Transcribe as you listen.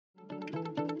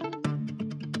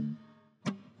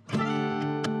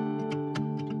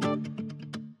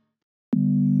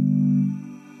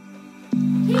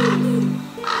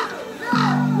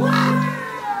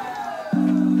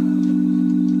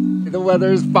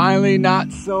weather is finally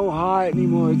not so hot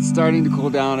anymore. It's starting to cool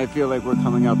down. I feel like we're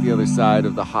coming out the other side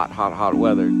of the hot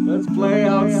weather. Let's play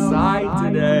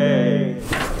outside today.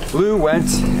 Blue went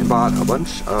and bought a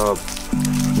bunch of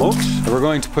mulch that we're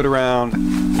going to put around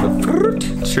the fruit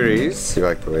trees. You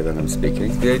like the way that I'm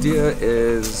speaking? The idea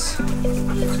is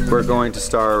we're going to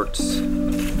start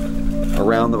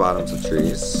around the bottoms of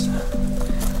trees.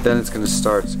 Then it's going to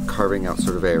start carving out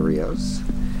sort of areas.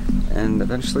 And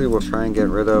eventually we'll try and get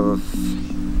rid of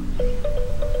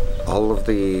all of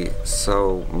the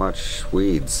so much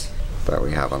weeds that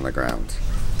we have on the ground.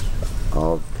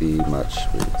 All the much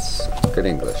weeds. Good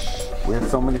English. We have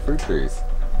so many fruit trees.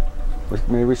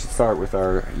 Maybe we should start with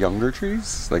our younger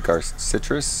trees, like our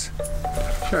citrus.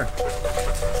 Sure.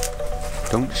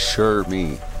 Don't sure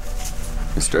me,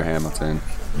 Mr. Hamilton.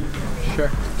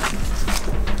 Sure.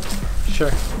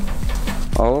 Sure.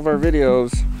 All of our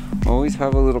videos always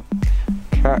have a little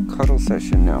cat cuddle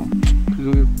session now. Because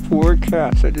we have 4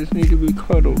 cats that just need to be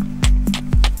cuddled.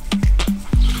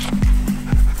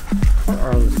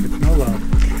 Arliss gets no love.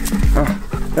 Oh,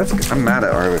 I'm mad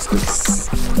at Arliss because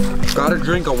got a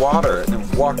drink of water and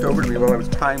then walked over to me while I was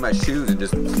tying my shoes and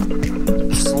just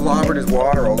slobbered his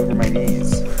water all over my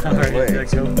knees. Alright,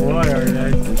 good boy,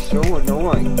 alright. You're so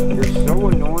annoying. You're so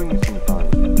annoying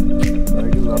sometimes. But I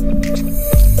do love you.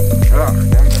 Oh,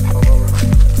 now it's all over.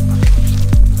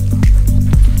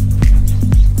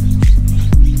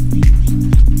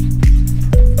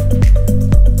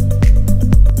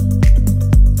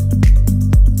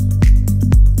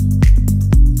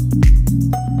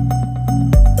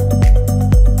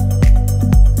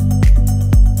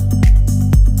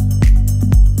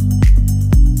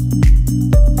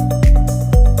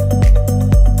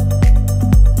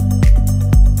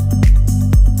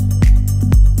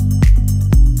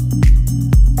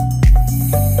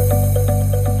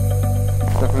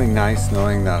 Nice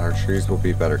knowing that our trees will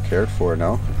be better cared for,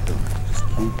 no? Just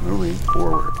keep moving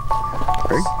forward.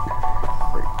 Great.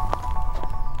 Great.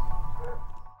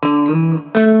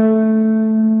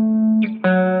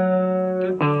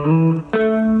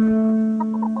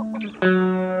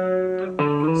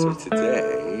 So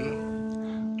today,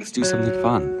 let's do something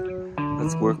fun.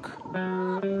 Let's work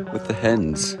with the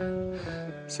hens.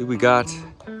 See, we got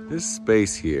this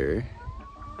space here.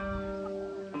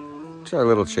 It's our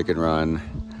little chicken run.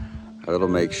 A little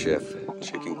makeshift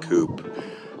chicken coop.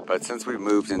 But since we've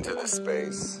moved into this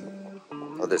space,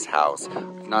 or this house,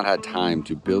 we've not had time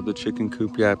to build the chicken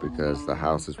coop yet because the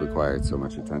house has required so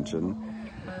much attention.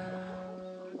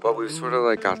 But we've sort of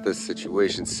like got this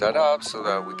situation set up so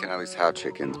that we can at least have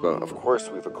chickens. But of course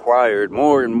we've acquired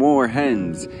more and more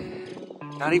hens.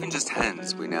 Not even just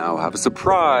hens, we now have a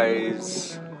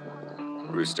surprise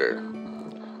rooster.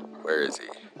 Where is he?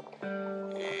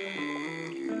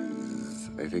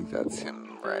 I think that's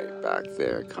him right back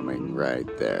there, coming right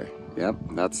there. Yep,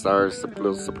 that's our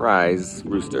little surprise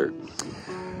rooster.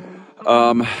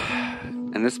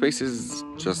 And this space is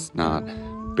just not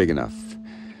big enough.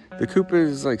 The coop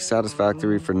is like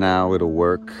satisfactory for now. It'll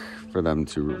work for them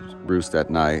to roost at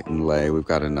night and lay. We've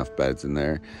got enough beds in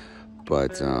there,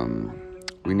 but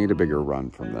we need a bigger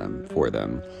run for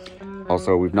them.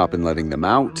 Also, we've not been letting them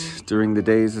out during the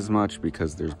days as much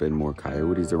because there's been more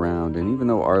coyotes around. And even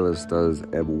though Arliss does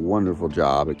a wonderful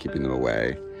job at keeping them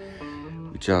away,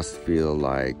 we just feel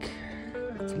like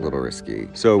it's a little risky.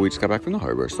 So we just got back from the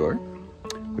hardware store.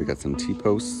 We got some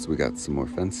T-posts, we got some more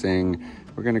fencing.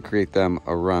 We're gonna create them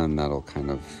a run that'll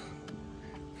kind of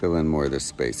fill in more of this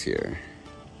space here.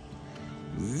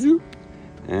 Zoop.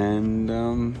 And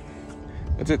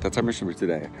that's it, that's our mission for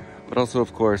today. But also,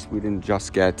 of course, we didn't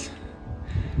just get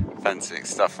fencing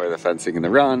stuff for the fencing in the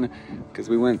run because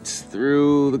we went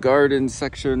through the garden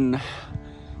section,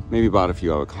 maybe bought a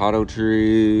few avocado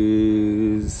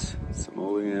trees, some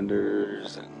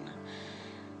oleanders, and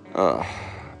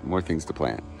more things to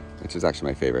plant, which is actually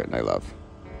my favorite and I love.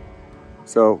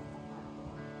 So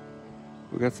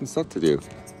we got some stuff to do. You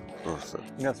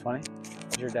know what's funny?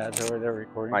 Your dad's over there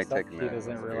recording Might stuff. take a minute. He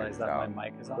doesn't realize that my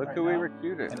mic is on. Look right who we now,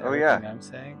 recruited. and Oh yeah. everything I'm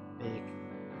saying, you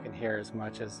can hear as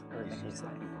much as everything he's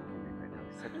saying.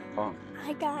 Oh.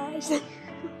 Hi guys. Yeah.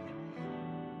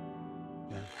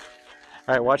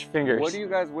 All right, watch your fingers. What are you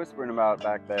guys whispering about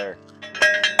back there?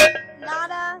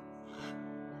 Nada.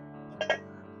 I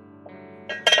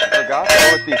forgot to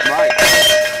go with these mics.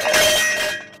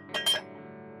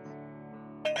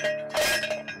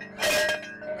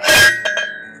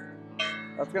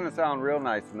 That's gonna sound real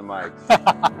nice in the mics.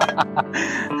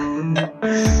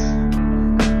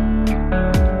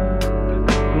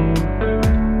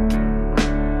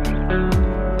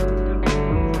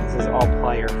 This is all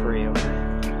player free, okay?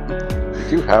 We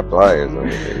do half pliers over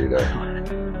here, you know.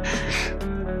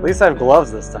 At least I have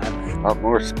gloves this time. A lot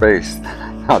more space than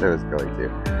I thought it was going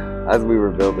to. As we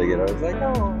were building it, I was like,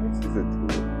 oh, this isn't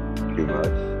too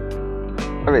much.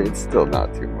 I mean, it's still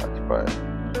not too much, but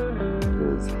it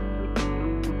is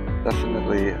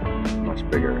definitely much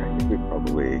bigger. I think we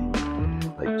probably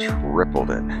like tripled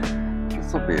it.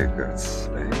 This will be a good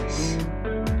space.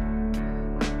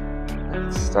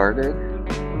 It started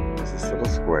as this little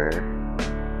square.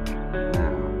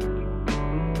 Now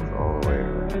it's all the way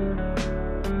around.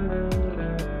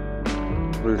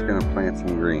 Blue's gonna plant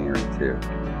some greenery too.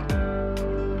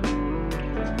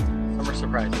 Summer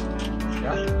surprise.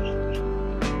 Yeah.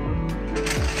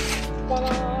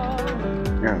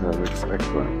 Yeah, that looks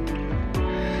excellent.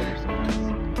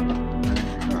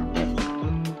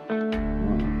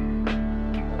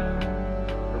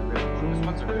 This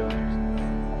one's a real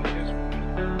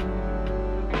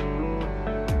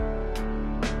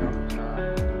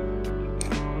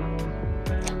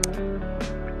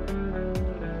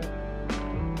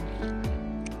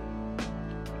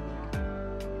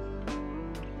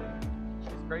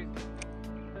She's great.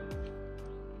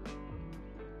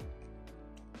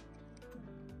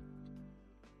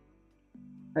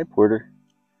 Hi, Porter.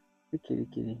 Hey, kitty,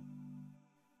 kitty.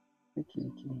 Hey,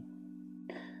 kitty, kitty.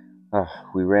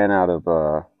 We ran out of,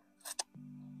 well,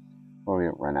 we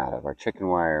didn't run out of. Our chicken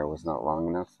wire was not long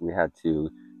enough. So we had to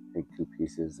take two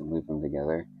pieces and weave them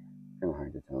together. Kind of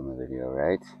hard to tell in the video,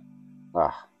 right?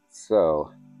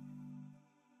 So,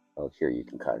 oh, here you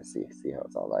can kind of see how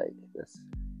it's all like this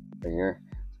right here.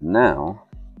 So now,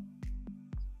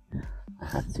 I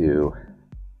have to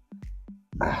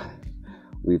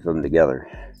weave them together,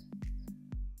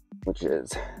 which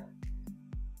is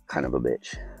kind of a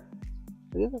bitch.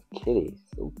 Look at this kitty,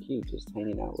 so cute, just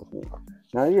hanging out with me.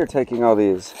 Now that you're taking all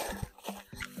these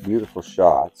beautiful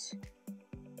shots,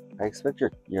 I expect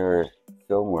your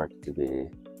film work to be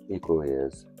equally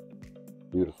as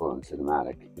beautiful and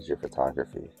cinematic as your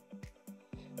photography.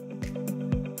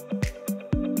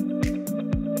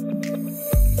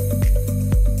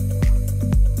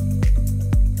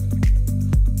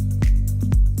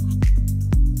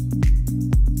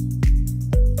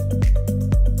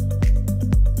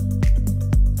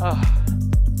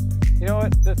 You know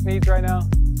what this needs right now?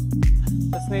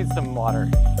 This needs some water.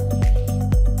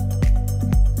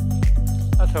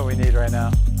 That's what we need right now.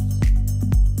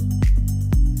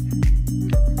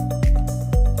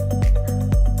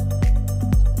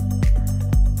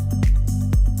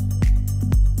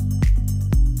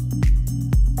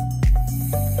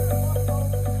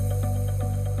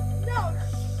 No,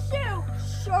 shoot,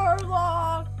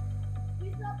 Sherlock. We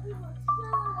thought we were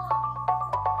Sherlock.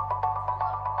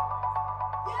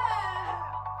 Yeah.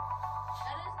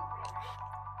 That is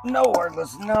No,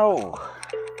 Arliss, no!